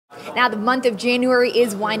Now the month of January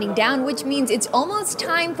is winding down, which means it's almost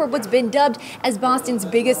time for what's been dubbed as Boston's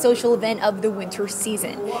biggest social event of the winter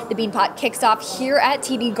season. The Beanpot kicks off here at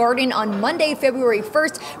TD Garden on Monday, February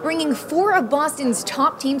 1st, bringing 4 of Boston's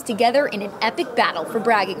top teams together in an epic battle for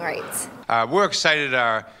bragging rights. We're excited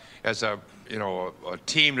as a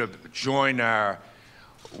team to join our,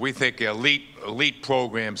 we think, elite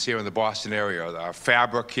programs here in the Boston area. Our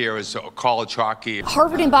fabric here is college hockey.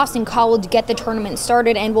 Harvard and Boston College get the tournament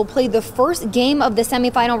started and will play the first game of the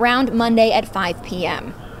semifinal round Monday at 5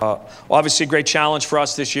 p.m. Well, obviously a great challenge for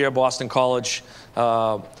us this year. Boston College,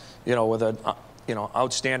 with an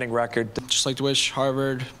outstanding record. Just like to wish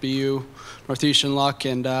Harvard, BU, Northeastern luck,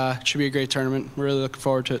 and it should be a great tournament. We're really looking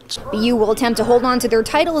forward to it. BU will attempt to hold on to their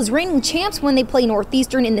title as reigning champs when they play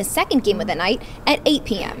Northeastern in the second game of the night at 8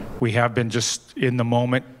 p.m. We have been just in the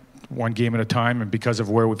moment, one game at a time, and because of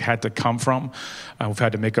where we've had to come from, we've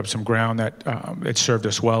had to make up some ground that it served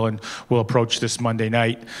us well, and we'll approach this Monday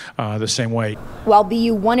night the same way. While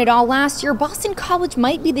BU won it all last year, Boston College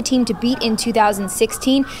might be the team to beat in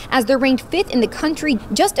 2016 as they're ranked 5th in the country,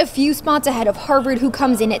 just a few spots ahead of Harvard, who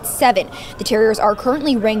comes in at 7. The Terriers are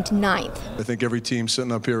currently ranked 9th. I think every team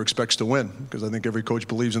sitting up here expects to win, because I think every coach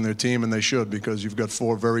believes in their team, and they should, because you've got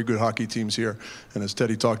 4 very good hockey teams here, and as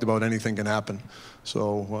Teddy talked about, anything can happen.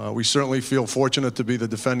 So we certainly feel fortunate to be the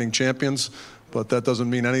defending champions, but that doesn't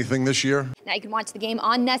mean anything this year. Now you can watch the game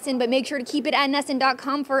on NESN, but make sure to keep it at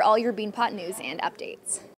NESN.com for all your Beanpot news and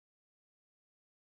updates.